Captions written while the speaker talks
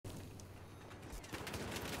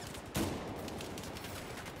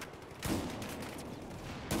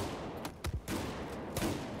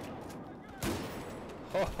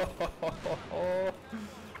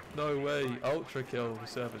No way, ultra kill, the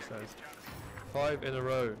server says. 5 in a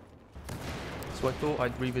row. So I thought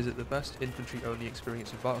I'd revisit the best infantry only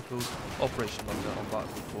experience in Battlefield, Operation Locker on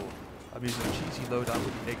Battlefield 4. I'm using a cheesy loadout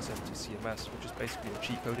with the 870 CMS, which is basically a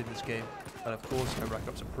cheat code in this game, and of course I rack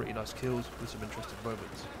up some pretty nice kills with some interesting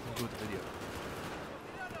moments. Enjoy the video.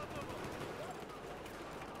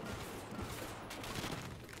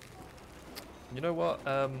 You know what,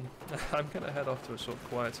 I'm going to head off to a sort of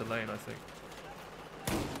quieter lane, I think.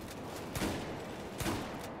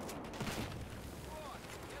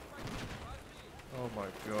 Oh my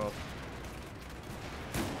god.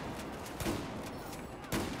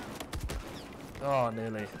 Oh,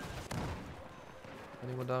 nearly.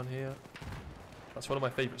 Anyone down here? That's one of my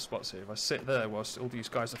favourite spots here. If I sit there whilst all these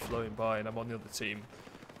guys are flowing by and I'm on the other team.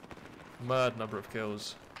 Mad number of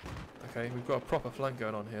kills. Okay, we've got a proper flank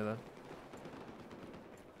going on here then.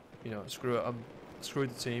 You know, screw it. Screw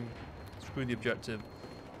the team. Screw the objective.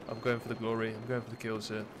 I'm going for the glory. I'm going for the kills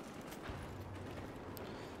here.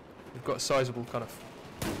 We've got a sizable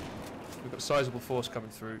We've got a sizable force coming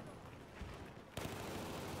through.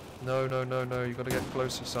 No, no, no, no, you gotta get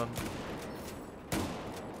closer, son.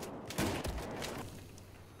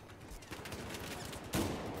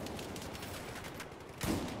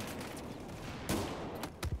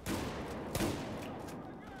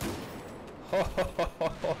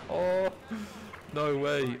 No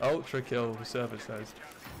way, ultra kill, the server says.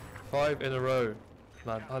 5 in a row.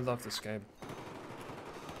 Man, I love this game.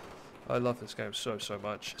 I love this game so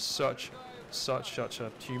much. Such a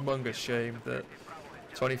humongous shame that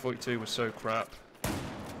 2042 was so crap.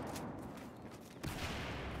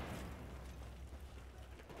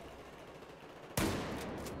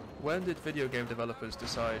 When did video game developers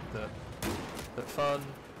decide that fun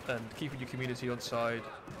and keeping your community on side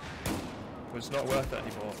was not worth it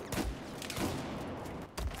anymore?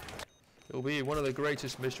 It will be one of the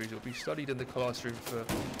greatest mysteries. It will be studied in the classroom for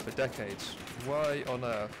decades. Why on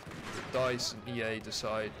earth did DICE and EA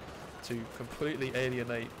decide to completely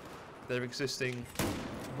alienate their existing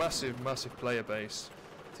massive player base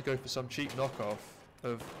to go for some cheap knockoff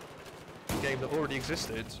of a game that already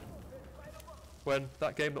existed, when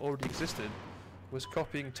that game that already existed was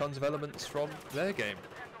copying tons of elements from their game?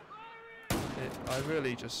 I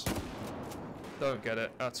really just don't get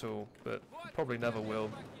it at all, but probably never will.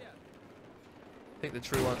 I think the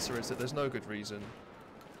true answer is that there's no good reason.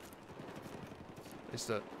 It's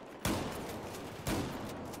that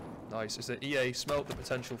EA smelt the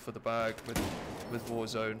potential for the bag with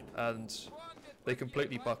Warzone, and they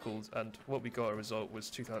completely buckled, and what we got a result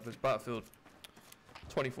was Battlefield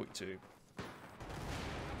 2042.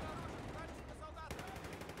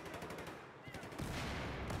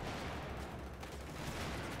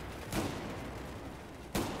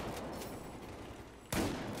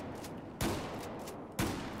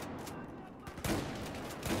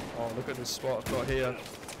 Oh, look at this spot I've got here.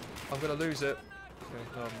 I'm going to lose it. Okay,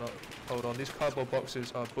 no, I'm not. Hold on, these cardboard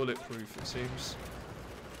boxes are bulletproof, it seems.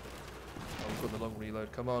 Oh, we've got the long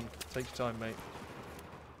reload. Come on, take your time, mate.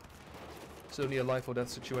 It's only a life or death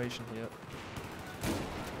situation here.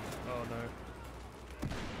 Oh no.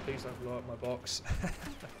 Please don't blow up my box.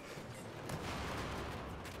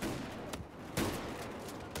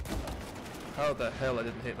 How the hell I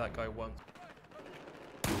didn't hit that guy once?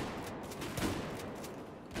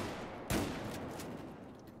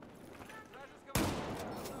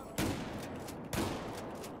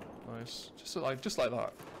 Nice. Just like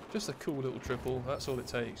that. Just a cool little triple, that's all it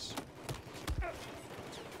takes.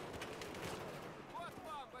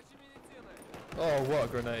 Oh, what a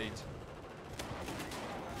grenade.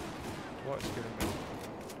 What's killing me?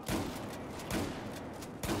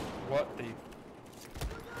 What the...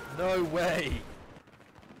 No way!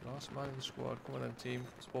 Last man in the squad. Come on then, team.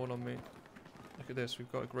 Spawn on me. Look at this,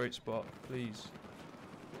 we've got a great spot. Please.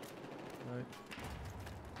 Right.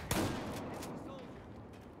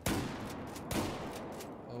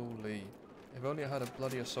 Holy. If only I had a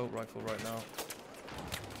bloody assault rifle right now.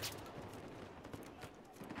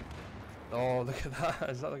 Oh, look at that.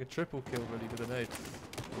 Is that like a triple kill really with a nade?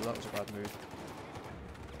 Oh, that was a bad move.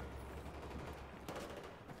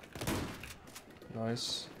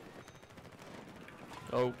 Nice.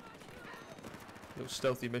 Oh. Little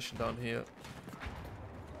stealthy mission down here.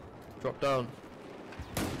 Drop down.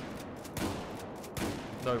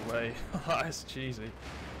 No way. That's cheesy.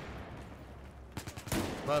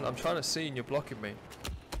 Man, I'm trying to see and you're blocking me.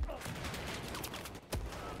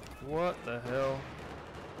 What the hell?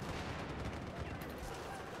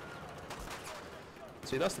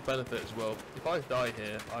 See, that's the benefit as well. If I die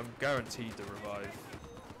here, I'm guaranteed to revive.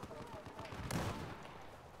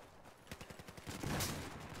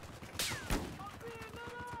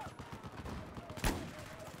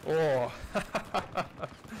 Oh,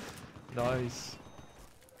 nice.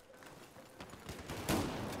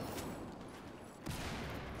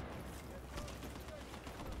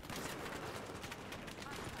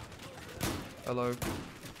 Hello.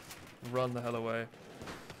 Run the hell away.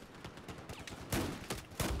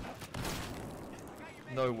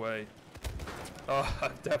 No way.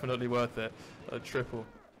 Oh, definitely worth it. A triple.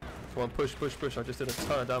 Come on, push, push, push. I just did a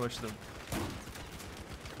ton of damage to them.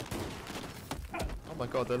 Oh my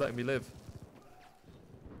god, they're letting me live.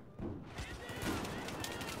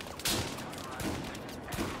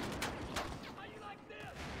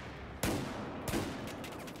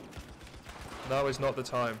 Now is not the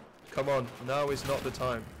time. Come on, now is not the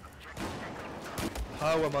time.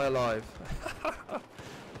 How am I alive?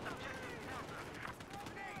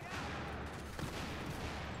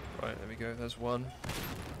 Right, there we go, there's one.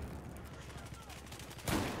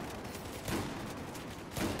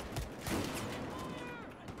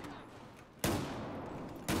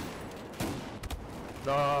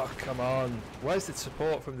 Ah, oh, come on. Where's the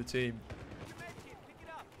support from the team?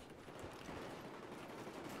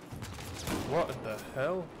 What in the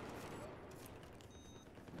hell?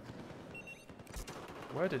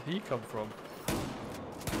 Where did he come from?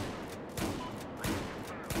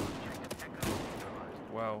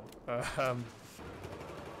 Wow.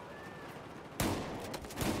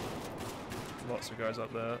 Lots of guys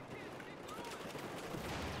up there.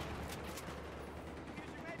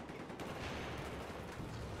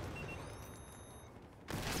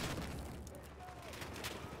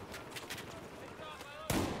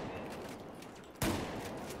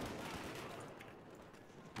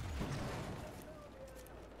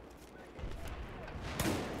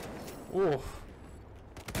 Oh.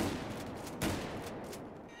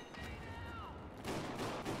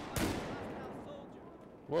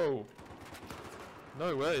 Whoa.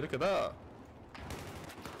 No way, look at that.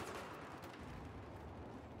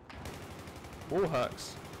 Wall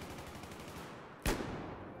hacks.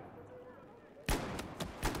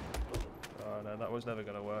 Oh no, that was never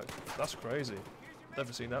going to work. That's crazy.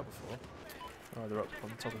 Never seen that before. Oh, they're up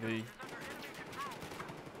on top of the...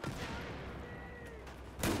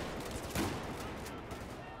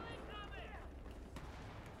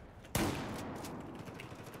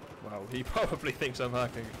 Wow, he probably thinks I'm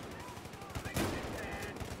hacking.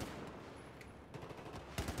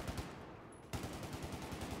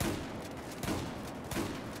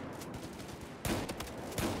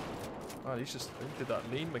 Oh, he just did that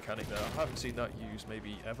lean mechanic there. I haven't seen that used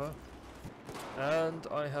maybe ever. And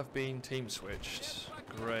I have been team switched.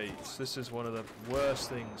 Great. This is one of the worst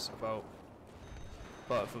things about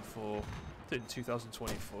Battlefield 4 in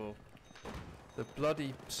 2024. The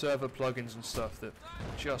bloody server plugins and stuff that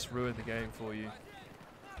just ruin the game for you.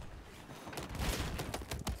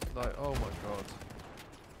 Like, oh my god.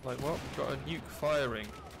 Like, what? We've got a nuke firing.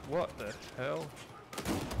 What the hell?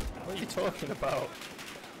 What are you talking about?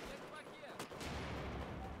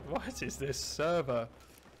 What is this server?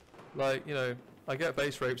 Like, you know, I get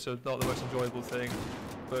base rape, so not the most enjoyable thing,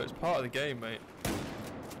 but it's part of the game, mate.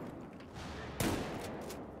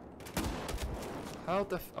 How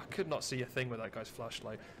the I could not see a thing with that guy's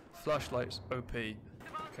flashlight. Flashlight's OP.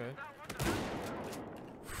 Okay.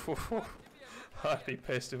 I'd be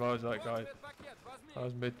pissed if I was that guy. I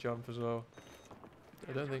was mid-jump as well.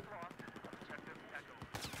 I don't think...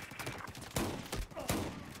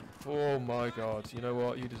 Oh my god, you know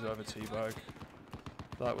what? You deserve a teabag.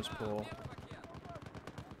 That was poor.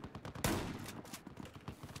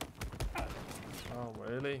 Oh,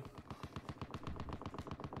 really?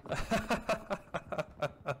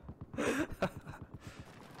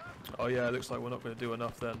 Oh yeah, it looks like we're not going to do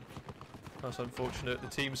enough then. That's unfortunate. The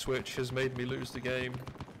team switch has made me lose the game.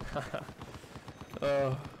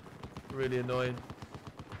 Oh, really annoying.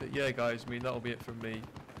 But yeah guys, I mean that'll be it from me.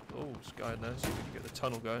 Oh, there's a guy in there, so we can get the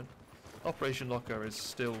tunnel going. Operation Locker is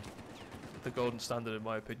still the golden standard in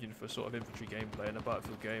my opinion for sort of infantry gameplay in a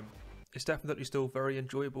Battlefield game. It's definitely still very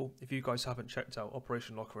enjoyable. If you guys haven't checked out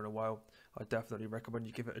Operation Locker in a while, I definitely recommend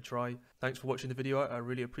you give it a try. Thanks for watching the video, I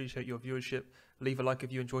really appreciate your viewership. Leave a like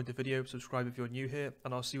if you enjoyed the video, subscribe if you're new here,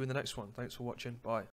 and I'll see you in the next one. Thanks for watching, bye.